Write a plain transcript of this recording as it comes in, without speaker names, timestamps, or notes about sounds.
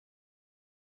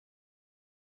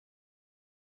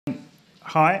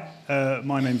Hi,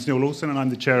 my name's Neal Lawson and I'm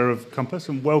the chair of Compass,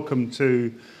 and welcome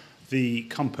to the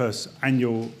Compass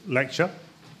annual lecture.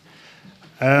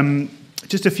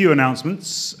 Just a few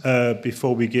announcements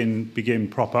before we begin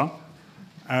proper.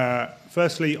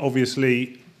 Firstly,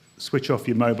 obviously, switch off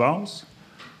your mobiles,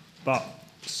 but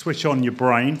switch on your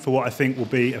brain for what I think will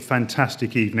be a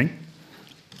fantastic evening.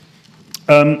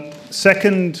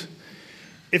 Second,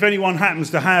 if anyone happens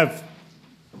to have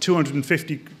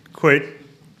 250 quid,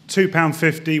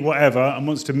 £2.50, whatever, and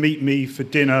wants to meet me for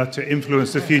dinner to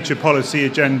influence the future policy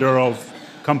agenda of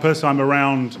Compass, I'm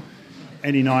around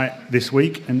any night this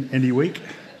week and any week.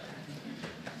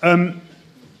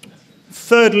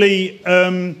 Thirdly,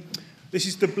 this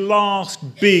is the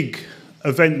last big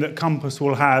event that Compass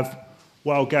will have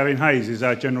while Gavin Hayes is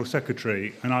our General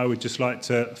Secretary, and I would just like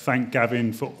to thank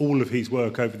Gavin for all of his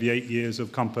work over the 8 years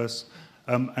of Compass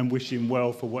and wish him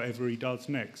well for whatever he does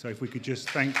next. So if we could just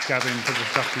thank Gavin for the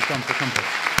stuff he's done for Compass.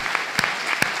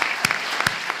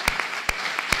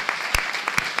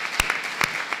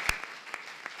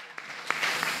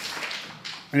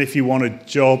 And if you want a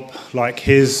job like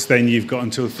his, then you've got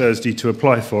until Thursday to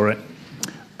apply for it.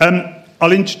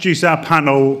 I'll introduce our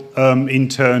panel in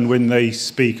turn when they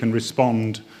speak and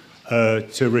respond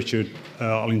to Richard.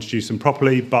 I'll introduce them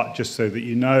properly, but just so that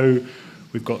you know,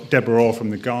 we've got Deborah Orr from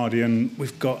The Guardian,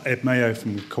 we've got Ed Mayo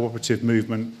from the Cooperative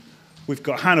Movement, we've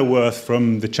got Hannah Worth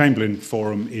from the Chamberlain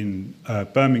Forum in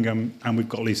Birmingham, and we've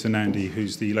got Lisa Nandy,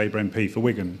 who's the Labour MP for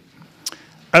Wigan.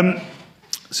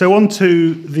 So on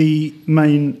to the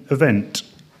main event.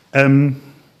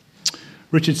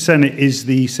 Richard Sennett is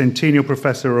the Centennial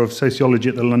Professor of Sociology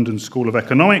at the London School of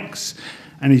Economics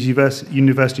and is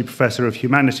University Professor of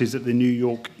Humanities at the New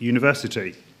York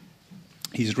University.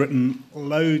 He's written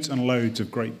loads and loads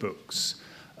of great books,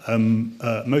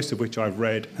 most of which I've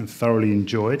read and thoroughly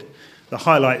enjoyed. The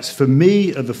highlights for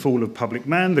me are The Fall of Public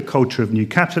Man, The Culture of New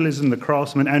Capitalism, The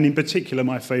Craftsman, and in particular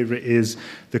my favourite is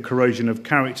The Corrosion of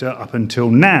Character up until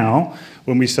now,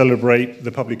 when we celebrate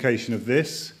the publication of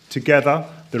this, Together,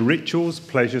 The Rituals,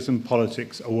 Pleasures and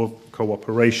Politics of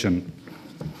Cooperation.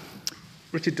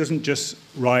 Richard doesn't just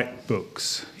write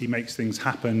books, he makes things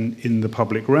happen in the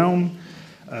public realm.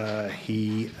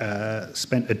 He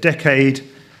spent a decade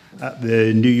at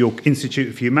the New York Institute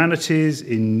of Humanities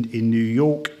in New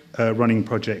York, running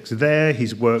projects there.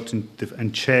 He's worked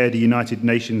and chaired the United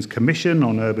Nations Commission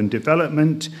on Urban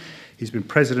Development. He's been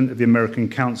president of the American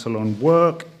Council on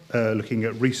Work, looking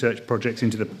at research projects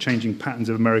into the changing patterns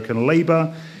of American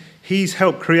labour. He's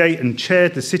helped create and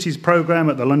chaired the Cities programme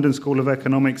at the London School of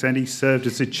Economics, and he served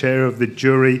as the chair of the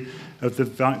jury of the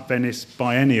Venice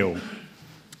Biennial.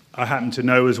 I happen to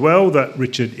know as well that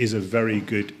Richard is a very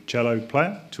good cello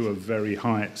player to a very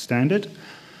high standard.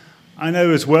 I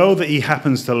know as well that he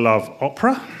happens to love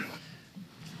opera.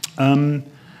 And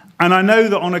I know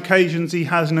that on occasions he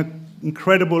has an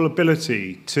incredible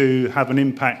ability to have an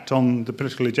impact on the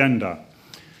political agenda.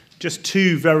 Just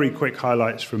two very quick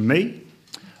highlights from me.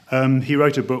 He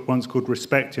wrote a book once called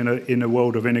Respect in a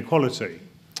World of Inequality,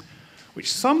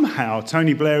 which somehow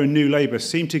Tony Blair and New Labour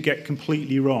seem to get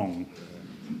completely wrong.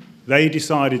 They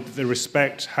decided that the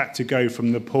respect had to go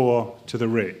from the poor to the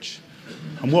rich.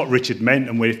 And what Richard meant,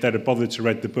 and if they'd have bothered to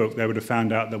read the book, they would have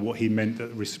found out that what he meant, that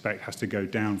respect has to go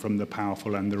down from the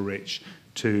powerful and the rich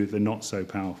to the not so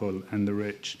powerful and the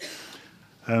rich.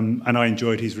 And I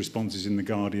enjoyed his responses in The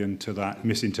Guardian to that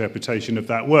misinterpretation of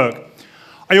that work.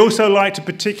 I also liked a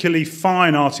particularly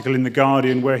fine article in The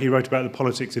Guardian where he wrote about the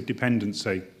politics of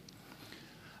dependency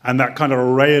and that kind of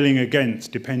railing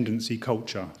against dependency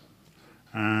culture.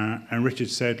 And Richard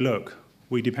said, look,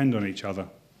 we depend on each other.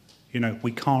 You know,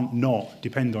 we can't not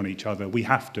depend on each other. We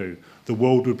have to. The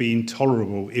world would be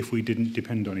intolerable if we didn't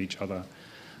depend on each other.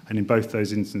 And in both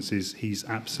those instances, he's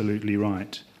absolutely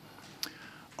right.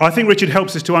 I think Richard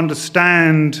helps us to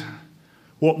understand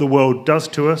what the world does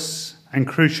to us and,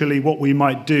 crucially, what we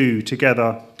might do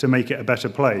together to make it a better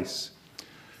place.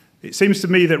 It seems to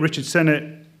me that Richard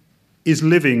Sennett is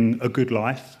living a good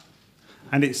life.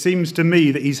 And it seems to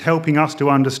me that he's helping us to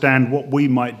understand what we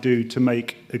might do to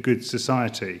make a good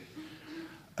society.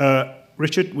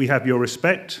 Richard, we have your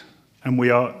respect, and we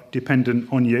are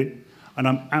dependent on you. And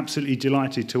I'm absolutely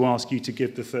delighted to ask you to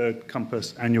give the third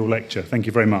Compass annual lecture. Thank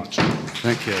you very much.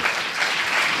 Thank you.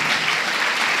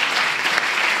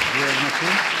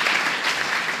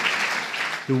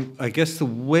 I guess the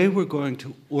way we're going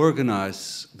to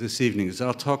organize this evening is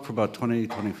I'll talk for about 20,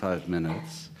 25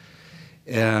 minutes.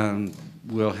 And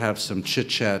we'll have some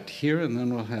chit-chat here, and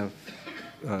then we'll have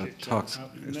talks.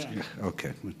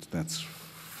 Okay, that's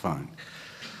fine.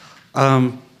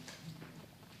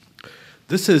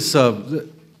 This is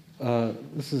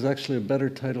this is actually a better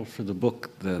title for the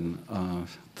book than the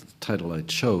title I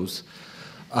chose.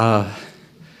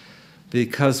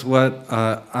 Because what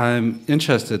I'm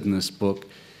interested in this book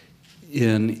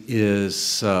in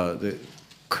is the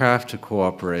craft of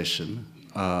cooperation,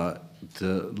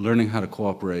 the learning how to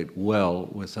cooperate well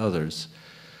with others,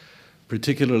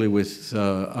 particularly with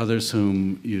others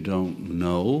whom you don't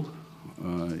know,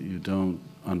 you don't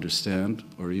understand,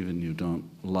 or even you don't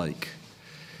like.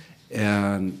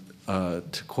 And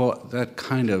that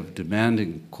kind of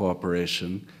demanding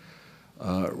cooperation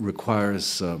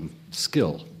requires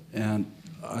skill. And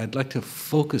I'd like to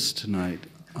focus tonight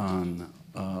on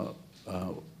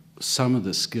some of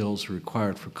the skills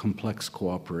required for complex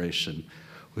cooperation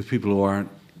with people who aren't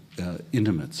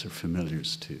intimates or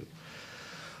familiars to you.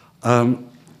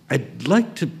 I'd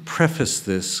like to preface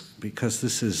this because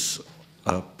this is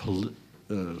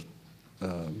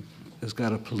has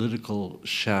got a political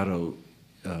shadow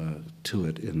to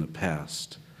it in the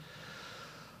past.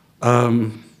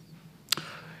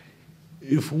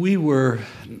 If we were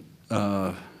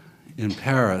in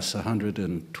Paris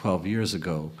 112 years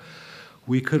ago,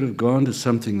 we could have gone to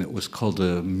something that was called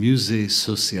a musée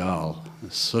social,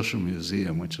 a social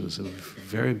museum, which was a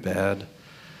very bad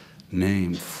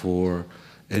name for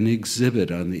an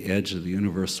exhibit on the edge of the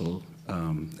Universal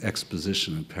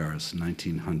Exposition in Paris in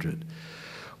 1900,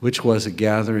 which was a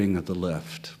gathering of the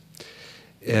left.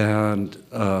 And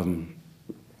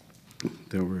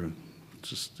there were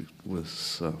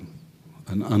was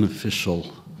an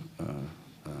unofficial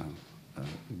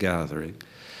gathering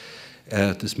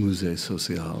at this Musée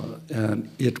Social, and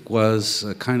it was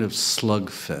a kind of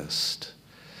slugfest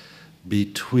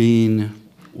between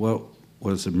what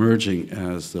was emerging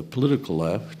as the political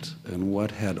left and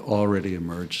what had already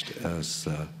emerged as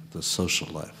the social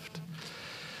left.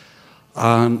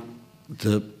 On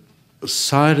the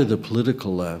side of the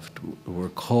political left were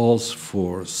calls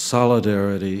for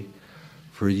solidarity,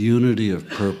 for unity of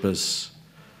purpose,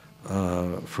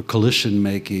 for coalition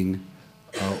making,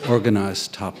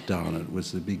 organized top-down. It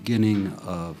was the beginning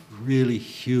of really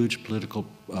huge political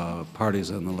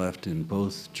parties on the left in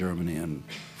both Germany and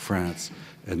France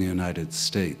and the United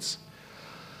States.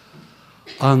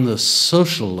 On the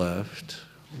social left,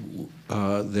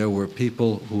 there were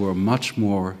people who were much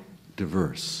more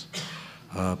diverse.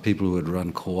 People who had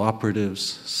run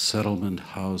cooperatives, settlement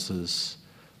houses,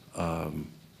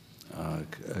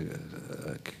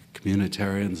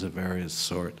 communitarians of various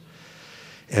sort.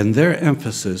 And their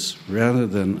emphasis, rather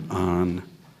than on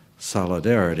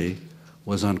solidarity,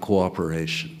 was on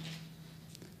cooperation.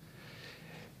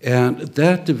 And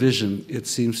that division, it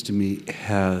seems to me,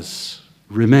 has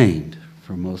remained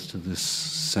for most of this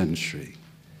century.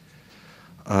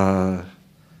 The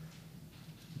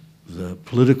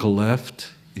political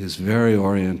left is very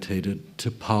orientated to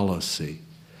policy.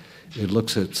 It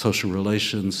looks at social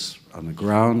relations on the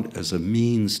ground as a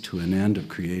means to an end of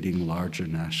creating larger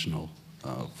national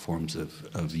forms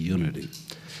of unity.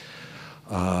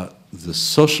 The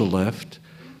social left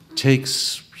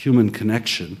takes human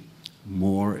connection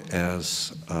more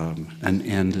as an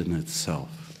end in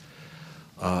itself.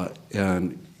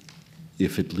 And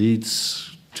if it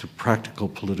leads to practical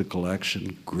political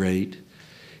action, great.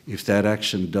 If that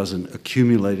action doesn't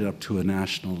accumulate up to a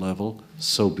national level,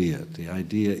 so be it. The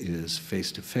idea is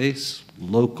face-to-face,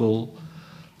 local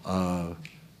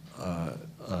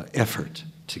effort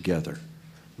together,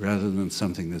 rather than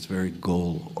something that's very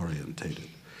goal-orientated.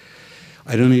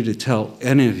 I don't need to tell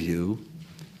any of you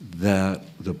that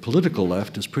the political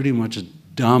left is pretty much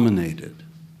dominated.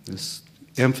 This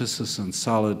emphasis on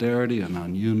solidarity and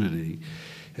on unity,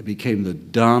 it became the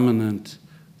dominant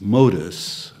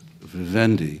modus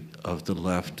vivendi of the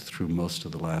left through most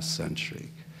of the last century.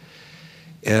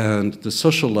 And the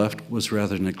social left was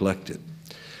rather neglected.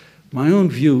 My own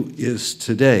view is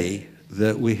today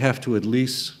that we have to at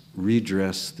least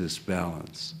redress this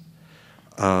balance.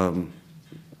 That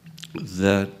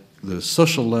the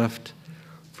social left,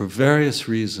 for various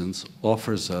reasons,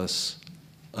 offers us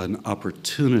an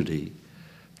opportunity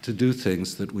to do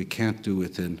things that we can't do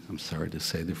within, I'm sorry to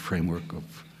say, the framework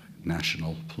of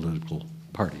national political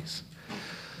parties.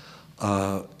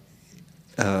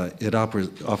 It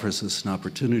offers us an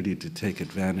opportunity to take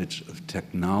advantage of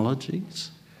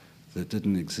technologies that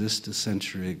didn't exist a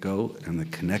century ago and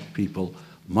that connect people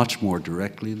much more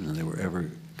directly than they were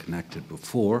ever connected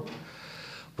before.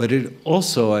 But it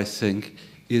also, I think,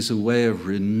 is a way of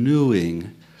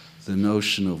renewing the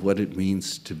notion of what it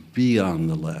means to be on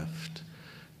the left,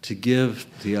 to give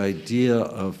the idea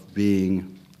of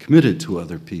being committed to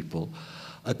other people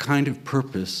a kind of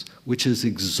purpose which is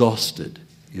exhausted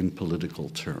in political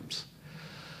terms.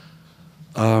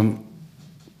 I've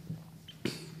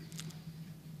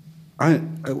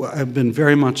been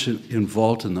very much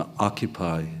involved in the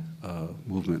Occupy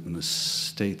movement in the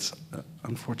States,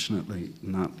 unfortunately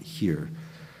not here.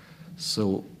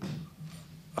 So,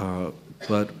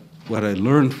 but what I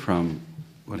learned from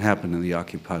what happened in the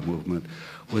Occupy movement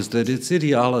was that its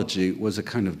ideology was a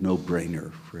kind of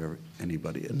no-brainer for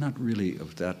anybody, and not really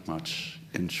of that much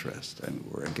interest. And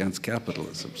we're against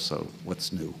capitalism, so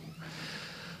what's new?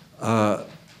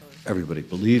 Everybody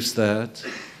believes that.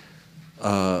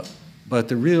 But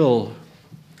the real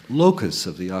locus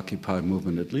of the Occupy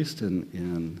movement, at least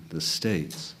in the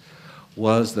States,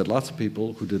 was that lots of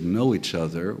people who didn't know each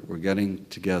other were getting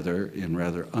together in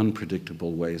rather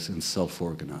unpredictable ways and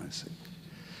self-organizing.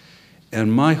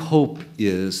 And my hope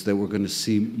is that we're going to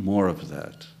see more of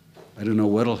that. I don't know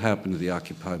what will happen to the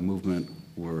Occupy movement.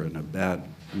 We're in a bad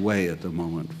way at the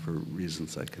moment for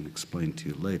reasons I can explain to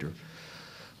you later,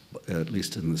 at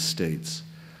least in the States.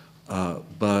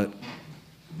 But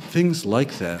things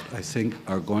like that, I think,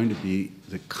 are going to be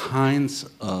the kinds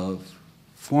of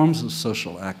forms of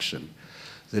social action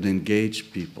that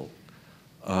engage people.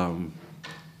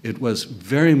 It was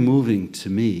very moving to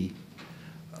me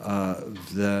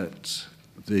that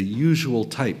the usual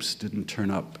types didn't turn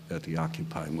up at the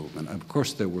Occupy movement. Of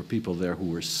course, there were people there who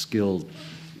were skilled,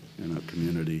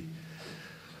 community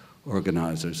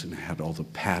organizers and had all the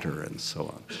patter and so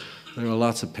on. There were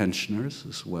lots of pensioners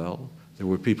as well. There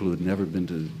were people who had never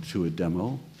been to a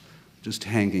demo, just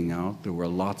hanging out. There were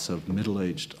lots of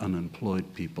middle-aged,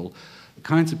 unemployed people, the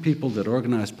kinds of people that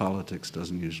organized politics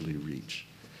doesn't usually reach.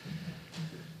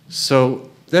 So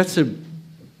that's a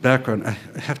background. I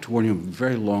have to warn you, I'm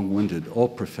very long-winded. All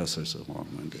professors are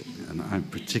long-winded, and I'm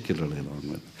particularly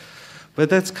long-winded. But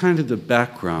that's kind of the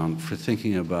background for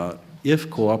thinking about if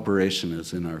cooperation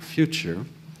is in our future,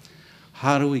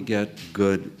 how do we get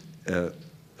good at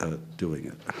doing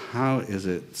it? How is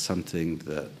it something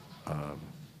that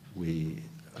we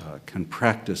can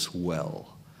practice well?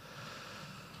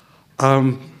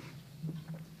 To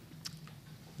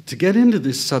get into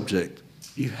this subject,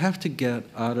 you have to get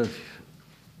out of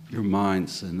your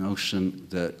minds the notion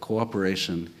that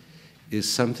cooperation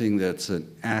is something that's an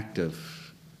act of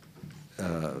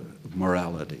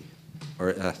morality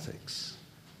or ethics.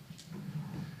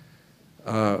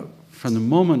 From the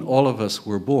moment all of us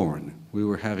were born, we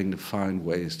were having to find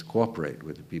ways to cooperate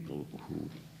with the people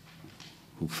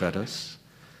who fed us,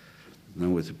 and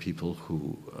then with the people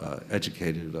who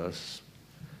educated us.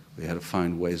 We had to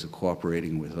find ways of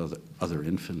cooperating with other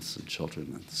infants and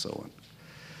children and so on.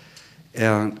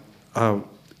 And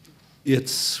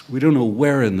we don't know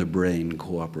where in the brain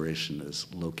cooperation is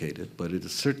located, but it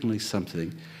is certainly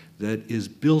something that is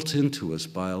built into us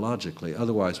biologically,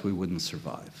 otherwise we wouldn't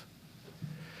survive.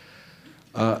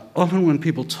 Often when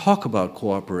people talk about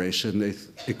cooperation, they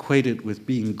equate it with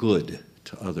being good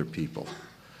to other people.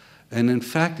 And in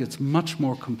fact, it's much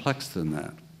more complex than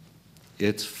that.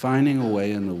 It's finding a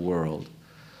way in the world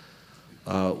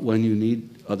when you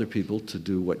need other people to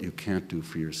do what you can't do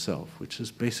for yourself, which is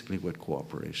basically what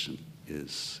cooperation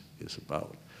is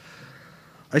about.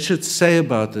 I should say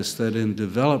about this that in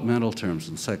developmental terms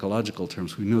and psychological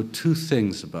terms, we know two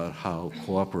things about how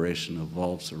cooperation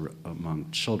evolves among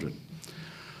children.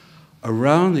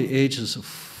 Around the ages of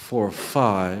 4 or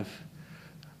 5,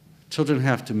 children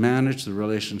have to manage the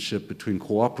relationship between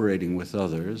cooperating with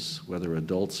others, whether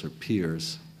adults or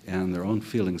peers, and their own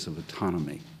feelings of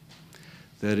autonomy.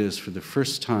 That is, for the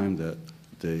first time that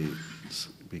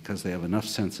because they have enough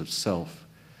sense of self,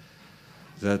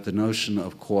 that the notion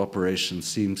of cooperation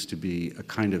seems to be a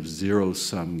kind of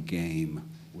zero-sum game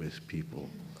with people,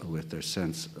 with their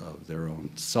sense of their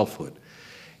own selfhood.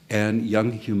 And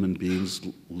young human beings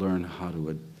learn how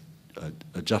to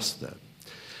adjust that.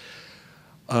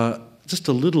 Just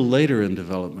a little later in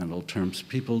developmental terms,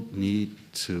 people need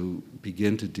to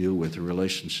begin to deal with the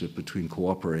relationship between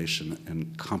cooperation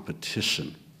and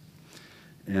competition.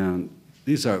 And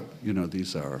these are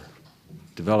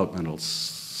developmental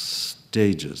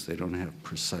stages. They don't have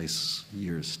precise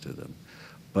years to them.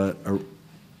 But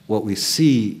what we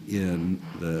see in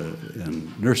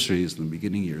nurseries and the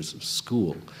beginning years of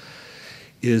school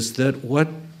is that what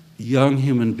young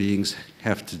human beings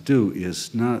have to do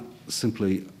is not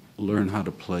simply learn how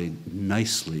to play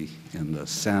nicely in the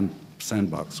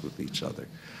sandbox with each other,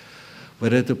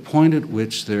 but at the point at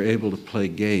which they're able to play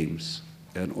games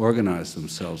and organize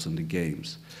themselves into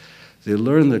games, they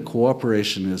learn that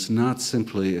cooperation is not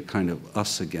simply a kind of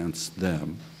us against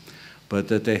them, but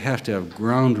that they have to have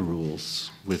ground rules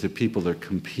with the people they're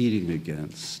competing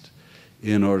against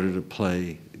in order to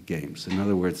play games. In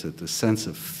other words, that the sense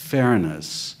of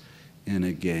fairness in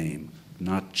a game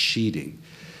not cheating,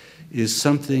 is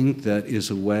something that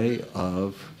is a way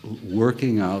of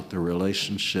working out the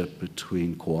relationship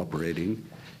between cooperating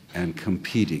and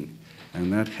competing.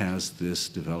 And that has this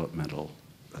developmental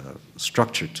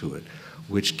structure to it,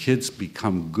 which kids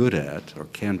become good at, or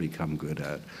can become good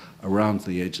at, around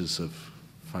the ages of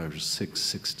 5 or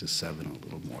 6 to 7, a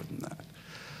little more than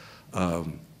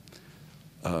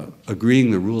that.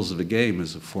 Agreeing the rules of a game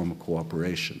is a form of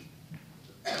cooperation.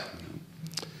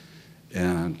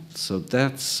 And so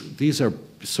these are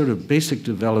sort of basic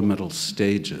developmental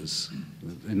stages.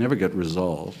 They never get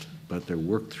resolved, but they're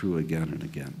worked through again and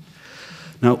again.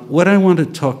 Now, what I want to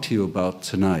talk to you about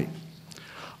tonight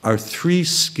are 3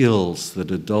 skills that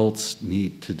adults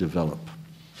need to develop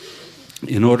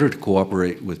in order to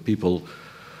cooperate with people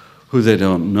who they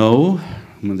don't know,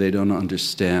 whom they don't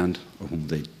understand, or whom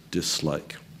they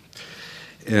dislike.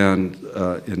 And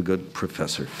in good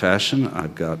professor fashion,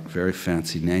 I've got very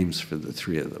fancy names for the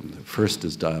 3 of them. The first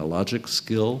is dialogic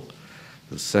skill.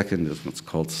 The second is what's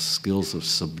called skills of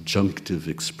subjunctive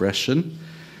expression.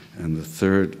 And the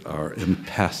third are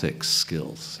empathic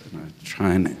skills. And I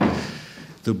try and...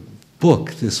 The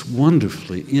book, this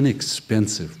wonderfully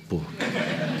inexpensive book,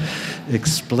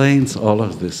 explains all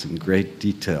of this in great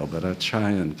detail, but I'll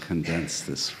try and condense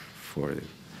this for you.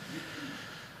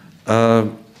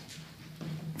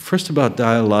 First, about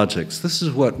dialogics. This is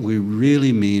what we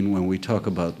really mean when we talk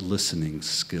about listening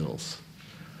skills.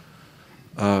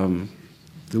 The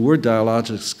word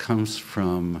dialogics comes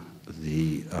from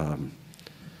the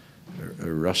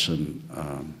Russian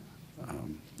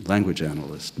language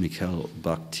analyst, Mikhail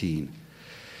Bakhtin.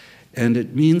 And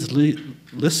it means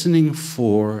listening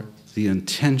for the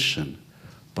intention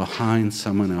behind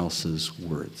someone else's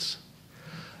words.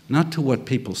 Not to what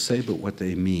people say, but what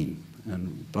they mean.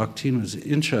 And Bakhtin was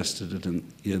interested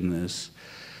in this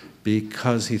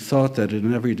because he thought that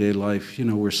in everyday life,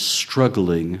 we're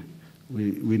struggling.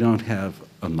 We don't have,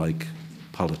 unlike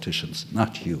politicians,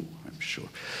 not you, I'm sure,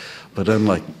 but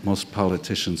unlike most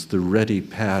politicians, the ready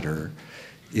patter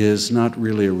is not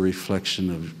really a reflection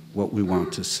of what we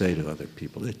want to say to other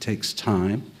people. It takes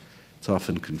time. It's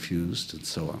often confused, and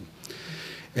so on.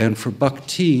 And for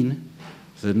Bakhtin,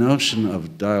 the notion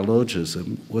of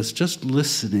dialogism was just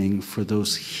listening for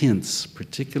those hints,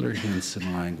 particular hints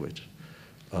in language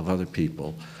of other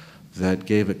people that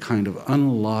gave it kind of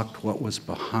unlocked what was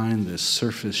behind this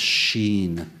surface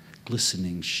sheen,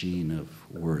 glistening sheen of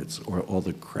words, or all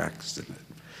the cracks in it.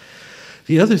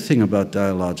 The other thing about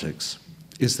dialogics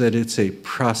is that it's a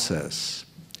process.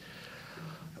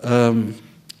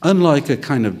 Unlike a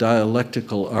kind of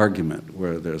dialectical argument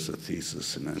where there's a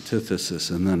thesis and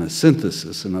antithesis and then a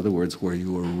synthesis, in other words, where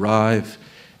you arrive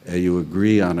and you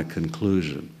agree on a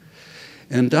conclusion.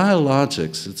 In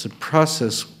dialogics, it's a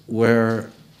process where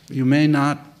you may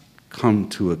not come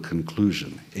to a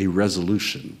conclusion, a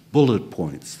resolution, bullet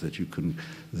points that you can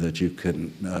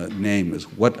name as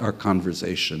what our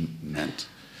conversation meant.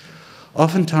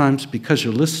 Oftentimes, because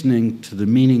you're listening to the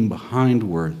meaning behind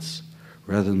words,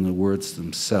 rather than the words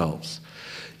themselves,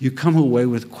 you come away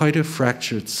with quite a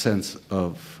fractured sense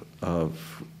of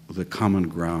the common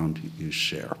ground you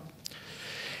share.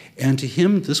 And to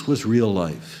him, this was real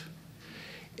life.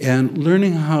 And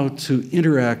learning how to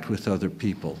interact with other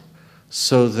people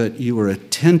so that you were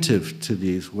attentive to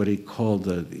these, what he called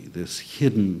this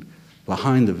hidden,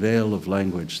 behind the veil of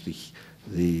language,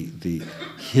 the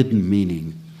hidden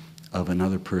meaning of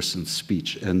another person's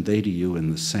speech, and they to you in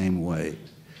the same way.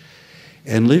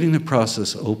 And leaving the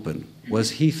process open was,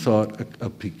 he thought, a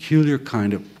peculiar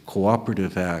kind of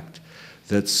cooperative act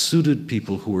that suited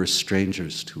people who were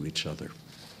strangers to each other,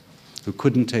 who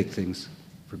couldn't take things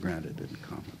for granted in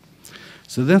common.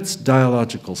 So that's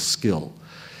dialogical skill.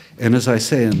 And as I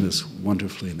say in this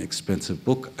wonderfully inexpensive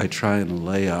book, I try and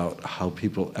lay out how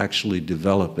people actually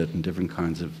develop it in different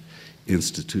kinds of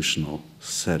institutional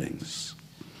settings.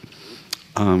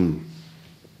 Can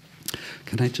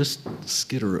I just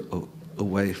skitter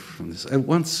away from this? I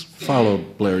once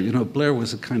followed Blair. Blair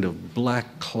was a kind of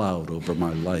black cloud over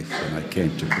my life when I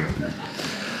came to Britain.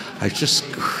 I just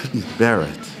couldn't bear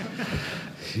it,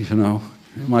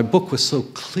 My book was so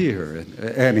clear,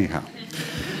 anyhow.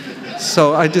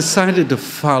 So I decided to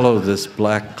follow this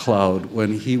black cloud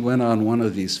when he went on one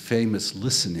of these famous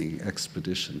listening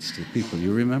expeditions to people.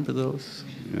 You remember those?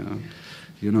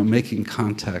 Making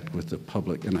contact with the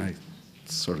public, and I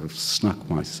sort of snuck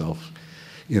myself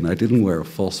in. I didn't wear a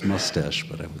false mustache,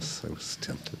 but I was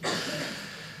tempted.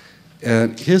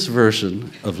 And his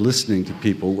version of listening to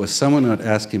people was someone would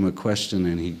ask him a question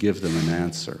and he'd give them an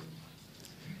answer.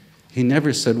 He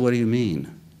never said, "What do you mean?"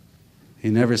 He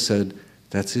never said,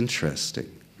 "That's interesting,"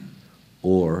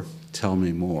 or tell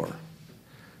me more.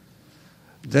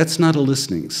 That's not a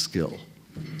listening skill.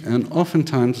 And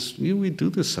oftentimes, we do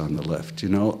this on the left,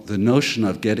 The notion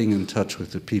of getting in touch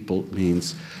with the people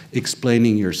means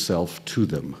explaining yourself to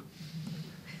them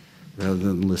rather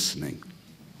than listening.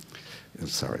 I'm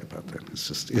sorry about that.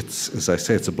 As I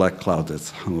say, it's a black cloud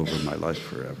that's hung over my life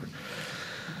forever.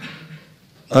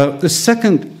 The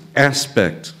second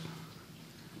aspect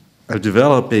of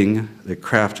developing the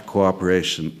craft of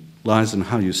cooperation lies in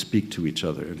how you speak to each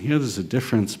other. And here there's a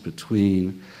difference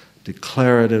between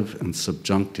declarative and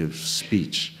subjunctive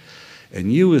speech.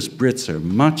 And you as Brits are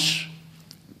much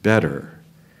better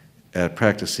at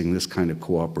practicing this kind of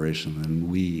cooperation than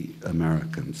we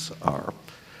Americans are.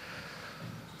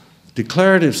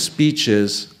 Declarative speech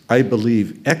is, I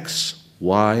believe X,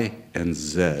 Y, and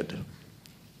Z.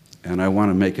 And I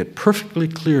want to make it perfectly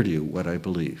clear to you what I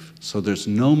believe. So there's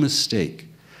no mistake,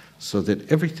 so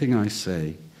that everything I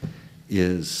say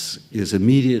is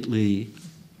immediately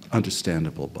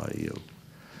understandable by you.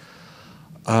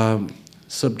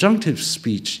 Subjunctive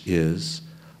speech is,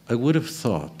 I would have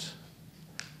thought,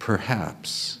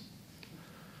 perhaps,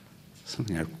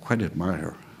 something I quite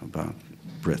admire about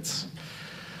Brits.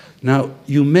 Now,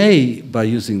 you may, by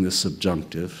using the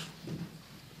subjunctive,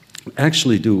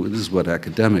 actually do, this is what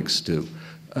academics do.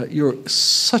 You're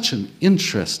such an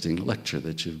interesting lecture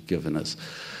that you've given us.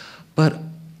 But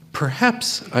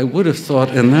perhaps I would have thought,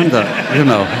 and then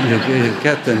you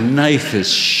get the knife is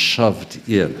shoved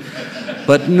in.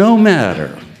 But no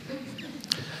matter.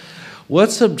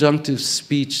 What subjunctive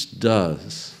speech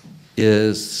does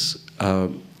is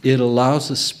it allows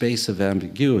a space of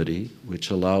ambiguity, which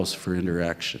allows for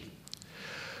interaction.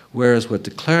 Whereas what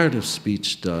declarative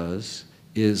speech does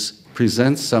is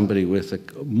present somebody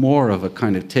with more of a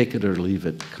kind of take it or leave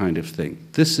it kind of thing.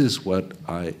 This is what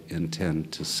I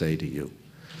intend to say to you.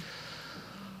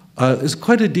 There's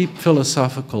quite a deep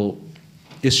philosophical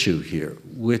issue here,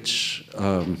 which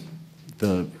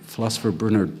the philosopher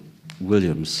Bernard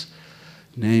Williams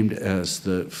named as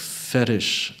the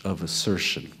fetish of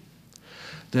assertion.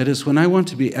 That is, when I want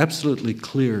to be absolutely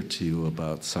clear to you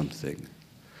about something,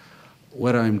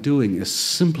 what I'm doing is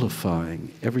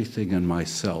simplifying everything in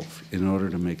myself in order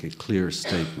to make a clear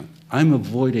statement. I'm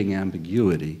avoiding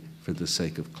ambiguity for the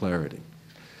sake of clarity.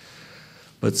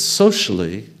 But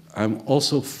socially, I'm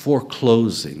also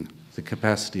foreclosing the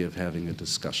capacity of having a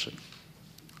discussion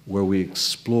where we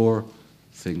explore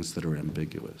things that are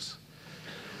ambiguous.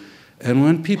 And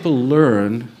when people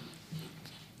learn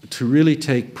to really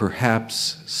take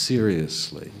perhaps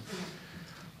seriously,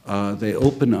 they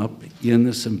open up in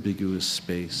this ambiguous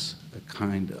space a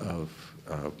kind of,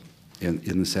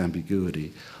 in this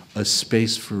ambiguity, a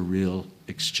space for real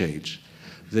exchange.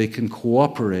 They can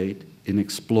cooperate in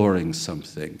exploring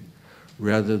something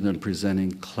rather than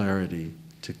presenting clarity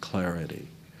to clarity.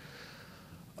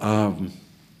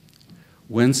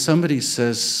 When somebody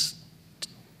says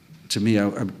to me,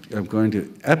 I'm going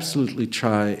to absolutely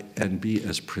try and be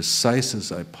as precise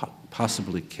as I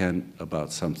possibly can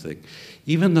about something,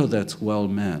 even though that's well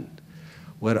meant,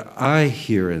 what I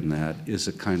hear in that is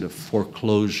a kind of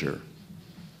foreclosure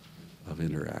of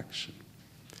interaction.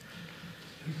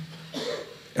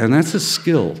 And that's a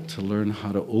skill, to learn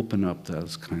how to open up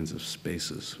those kinds of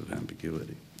spaces of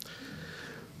ambiguity.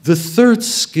 The third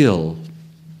skill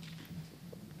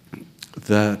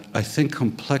that I think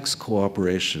complex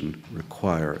cooperation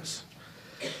requires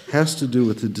has to do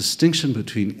with the distinction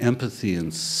between empathy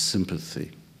and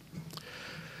sympathy.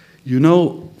 You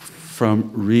know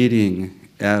from reading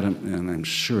Adam, and I'm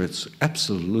sure it's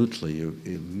absolutely, you're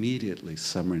immediately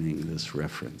summoning this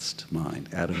reference to mind,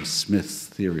 Adam Smith's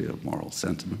theory of moral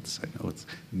sentiments. I know it's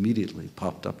immediately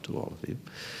popped up to all of you.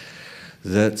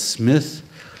 That Smith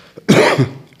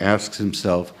asks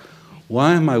himself,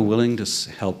 why am I willing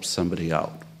to help somebody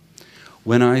out?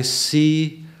 When I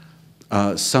see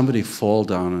somebody fall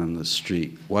down on the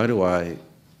street, why do I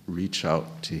reach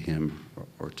out to him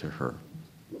or to her?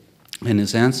 And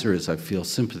his answer is, I feel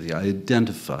sympathy. I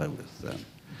identify with them.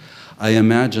 I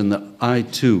imagine that I,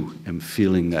 too, am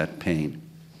feeling that pain.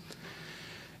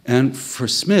 And for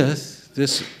Smith,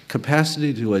 this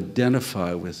capacity to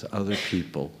identify with other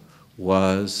people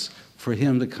was, for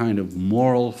him, the kind of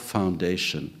moral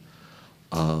foundation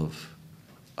of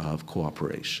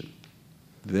cooperation.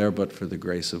 There but for the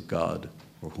grace of God,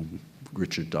 for whom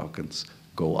Richard Dawkins,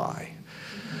 go I.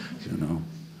 You know,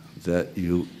 that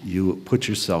you put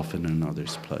yourself in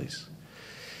another's place.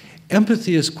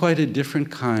 Empathy is quite a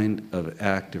different kind of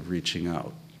act of reaching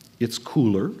out. It's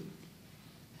cooler,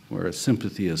 whereas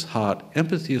sympathy is hot.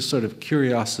 Empathy is sort of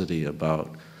curiosity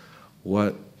about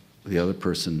what the other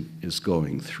person is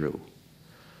going through.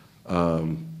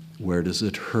 Where does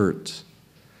it hurt?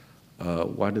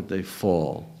 Why did they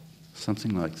fall?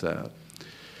 Something like that.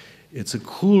 It's a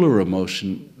cooler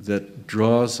emotion that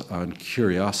draws on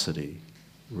curiosity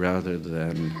rather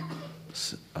than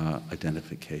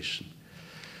identification.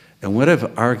 And what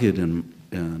I've argued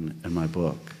in my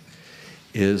book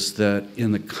is that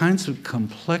in the kinds of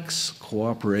complex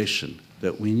cooperation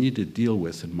that we need to deal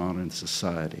with in modern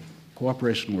society,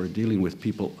 cooperation where we're dealing with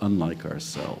people unlike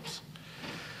ourselves,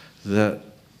 that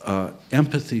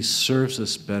empathy serves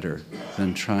us better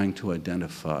than trying to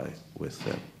identify with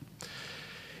them.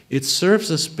 It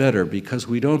serves us better because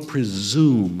we don't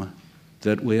presume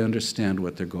that we understand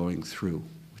what they're going through,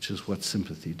 which is what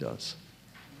sympathy does.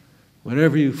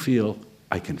 Whatever you feel,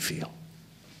 I can feel.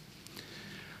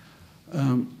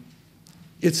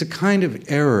 It's a kind of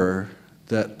error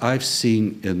that I've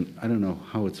seen in, I don't know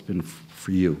how it's been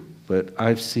for you, but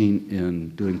I've seen in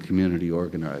doing community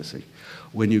organizing.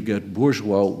 When you get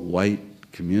bourgeois white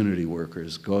community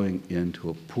workers going into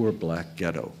a poor black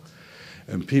ghetto,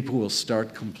 and people will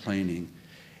start complaining,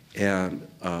 and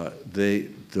the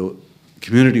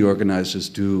community organizers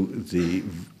do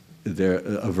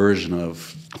a version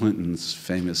of Clinton's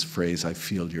famous phrase, "I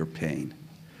feel your pain,"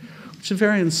 which is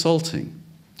very insulting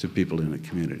to people in a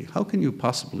community. How can you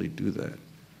possibly do that?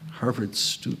 Harvard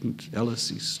student,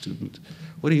 LSE student,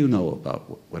 what do you know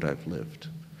about what I've lived?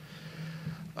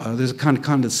 There's a kind of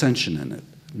condescension in it.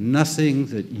 Nothing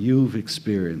that you've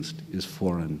experienced is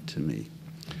foreign to me.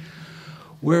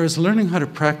 Whereas learning how to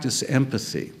practice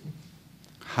empathy,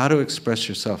 how to express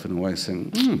yourself in a way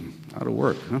saying, that'll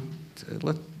work, huh?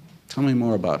 Tell me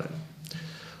more about it.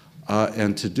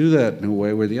 And to do that in a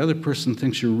way where the other person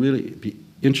thinks you're really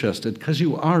interested, because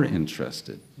you are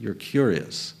interested, you're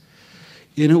curious,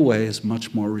 in a way is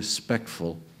much more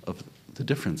respectful of the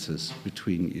differences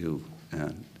between you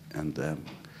and them.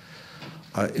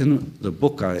 In the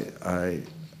book, I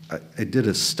did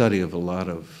a study of a lot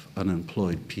of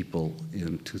unemployed people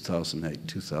in 2008,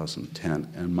 2010,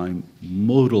 and my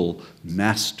modal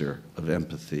master of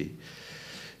empathy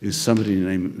is somebody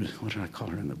named, what did I call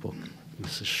her in the book?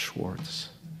 Mrs. Schwartz.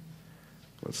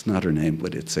 Well, it's not her name,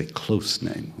 but it's a close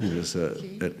name. Who is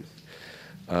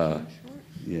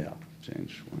Jane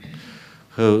Schwartz,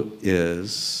 who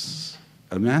is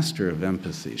a master of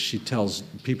empathy.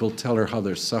 People tell her how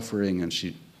they're suffering, and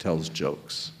she tells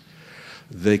jokes.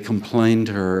 They complain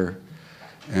to her,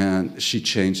 and she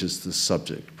changes the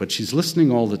subject. But she's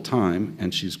listening all the time,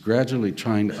 and she's gradually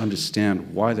trying to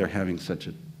understand why they're having such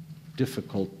a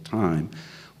difficult time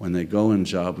when they go in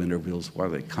job interviews, why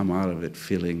they come out of it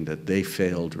feeling that they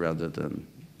failed rather than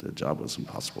the job was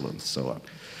impossible, and so on.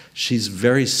 She's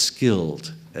very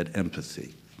skilled at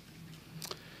empathy.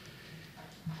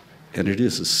 And it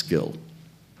is a skill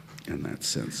in that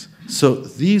sense. So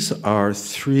these are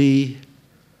three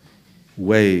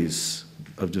ways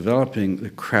of developing the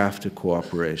craft of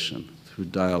cooperation: through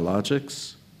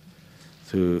dialogics,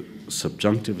 through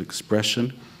subjunctive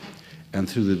expression, and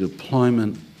through the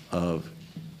deployment of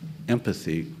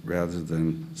empathy rather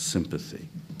than sympathy.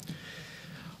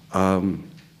 Now,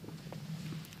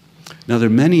 there are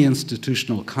many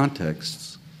institutional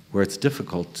contexts where it's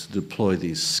difficult to deploy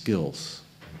these skills.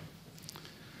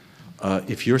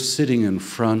 If you're sitting in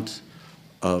front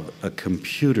of a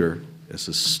computer as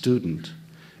a student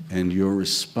and you're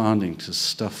responding to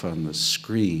stuff on the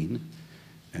screen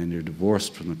and you're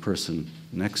divorced from the person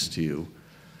next to you,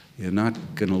 you're not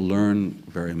going to learn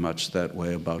very much that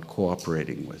way about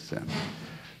cooperating with them.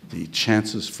 The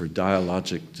chances for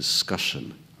dialogic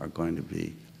discussion are going to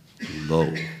be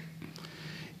low.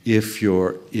 If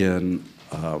you're in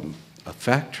a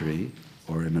factory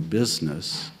or in a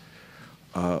business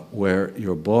where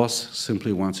your boss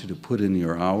simply wants you to put in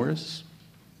your hours,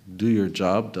 do your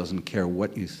job, doesn't care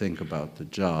what you think about the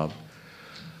job,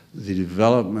 the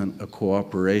development of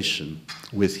cooperation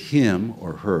with him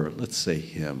or her, let's say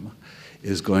him,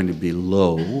 is going to be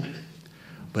low,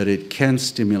 but it can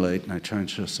stimulate, and I try and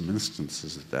show some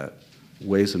instances of that,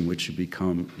 ways in which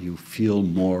you feel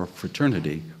more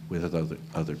fraternity with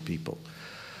other people.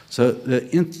 So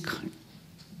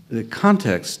the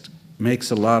context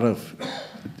makes a lot of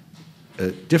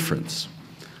difference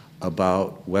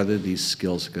about whether these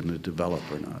skills are going to develop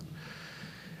or not.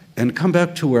 And come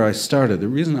back to where I started. The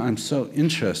reason I'm so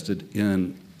interested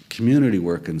in community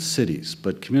work in cities,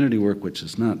 but community work which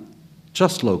is not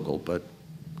just local, but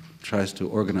tries to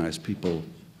organize people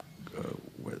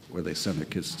where they send their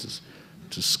kids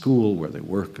to school, where they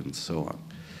work, and so on,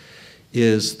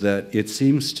 is that it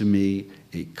seems to me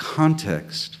a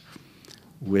context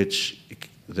which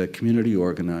the community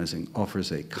organizing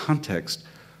offers a context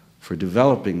for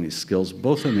developing these skills,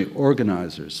 both on the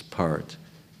organizer's part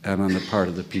and on the part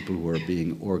of the people who are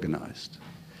being organized.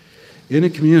 In a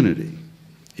community,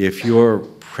 if you're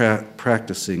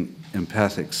practicing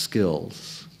empathic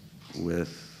skills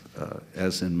with,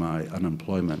 as in my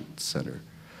unemployment center,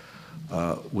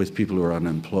 with people who are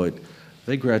unemployed,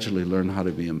 they gradually learn how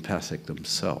to be empathic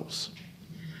themselves,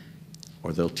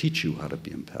 or they'll teach you how to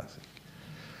be empathic.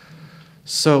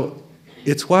 So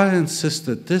it's why I insist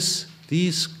that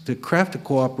the craft of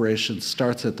cooperation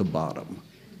starts at the bottom,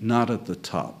 not at the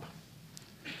top.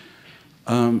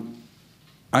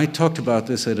 I talked about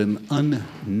this at an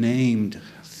unnamed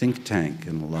think tank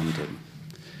in London,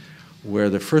 where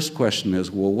the first question is,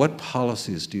 well, what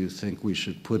policies do you think we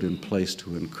should put in place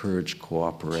to encourage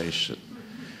cooperation?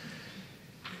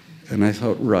 And I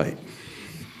thought, right,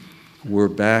 we're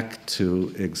back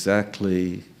to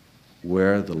exactly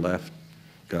where the left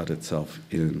got itself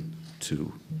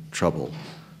into trouble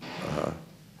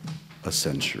a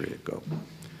century ago.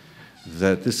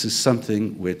 That this is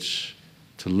something which,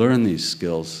 to learn these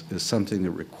skills, is something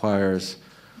that requires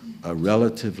a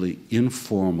relatively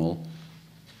informal,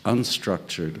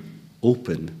 unstructured,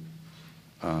 open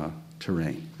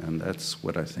terrain. And that's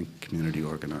what I think community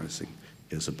organizing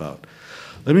is about.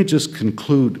 Let me just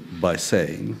conclude by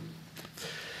saying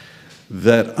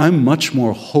that I'm much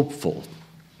more hopeful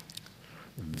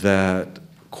that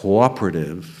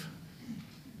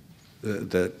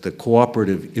the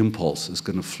cooperative impulse is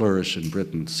going to flourish in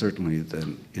Britain, certainly,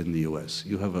 than in the US.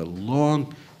 You have a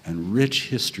long and rich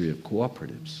history of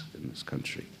cooperatives in this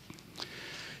country.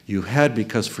 You had,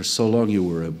 because for so long you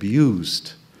were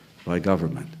abused by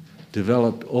government,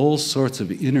 developed all sorts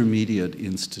of intermediate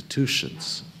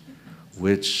institutions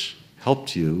which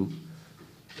helped you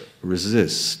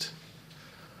resist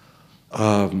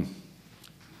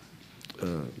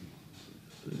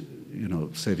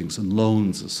savings and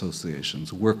loans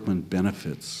associations, workmen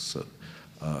benefits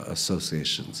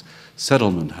associations,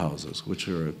 settlement houses, which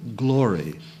are a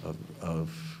glory of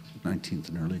 19th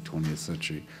and early 20th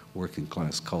century working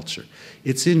class culture.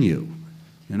 It's in you,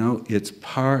 it's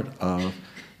part of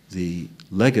the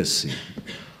legacy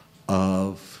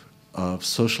of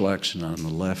social action on the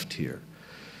left here.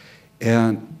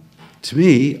 And to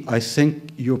me, I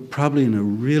think you're probably in a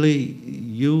really,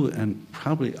 you and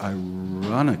probably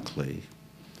ironically,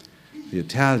 the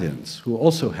Italians, who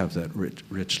also have that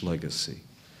rich legacy,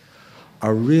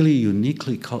 are really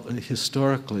uniquely,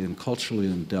 historically and culturally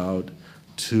endowed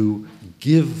to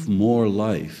give more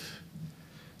life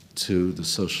to the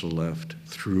social left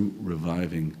through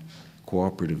reviving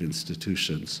cooperative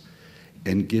institutions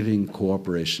and giving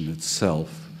cooperation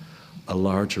itself a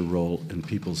larger role in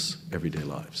people's everyday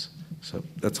lives. So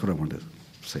that's what I wanted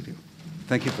to say to you.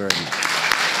 Thank you very much.